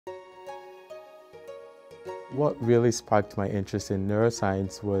What really sparked my interest in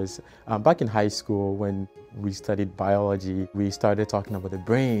neuroscience was back in high school when we studied biology. We started talking about the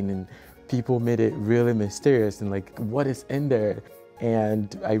brain and people made it really mysterious and like, what is in there?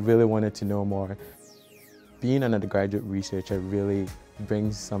 And I really wanted to know more. Being an undergraduate researcher really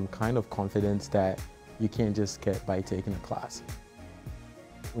brings some kind of confidence that you can't just get by taking a class.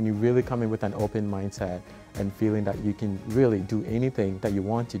 When you really come in with an open mindset and feeling that you can really do anything that you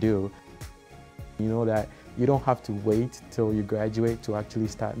want to do, you know that you don't have to wait till you graduate to actually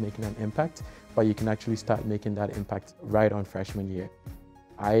start making an impact, but you can actually start making that impact right on freshman year.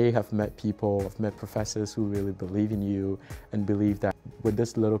 I have met people, I've met professors who really believe in you and believe that with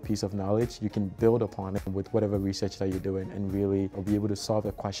this little piece of knowledge, you can build upon it with whatever research that you're doing and really be able to solve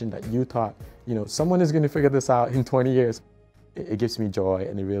a question that you thought, someone is going to figure this out in 20 years. It gives me joy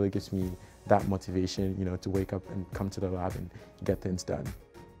and it really gives me that motivation, to wake up and come to the lab and get things done.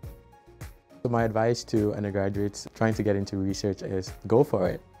 So my advice to undergraduates trying to get into research is go for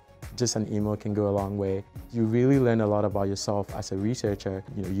it. Just an email can go a long way. You really learn a lot about yourself as a researcher.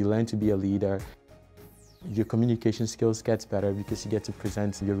 You learn to be a leader. Your communication skills gets better because you get to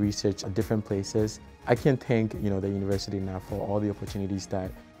present your research at different places. I can't thank the university enough for all the opportunities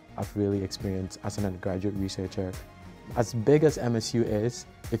that I've really experienced as an undergraduate researcher. As big as MSU is,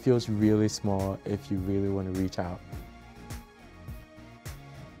 it feels really small if you really want to reach out.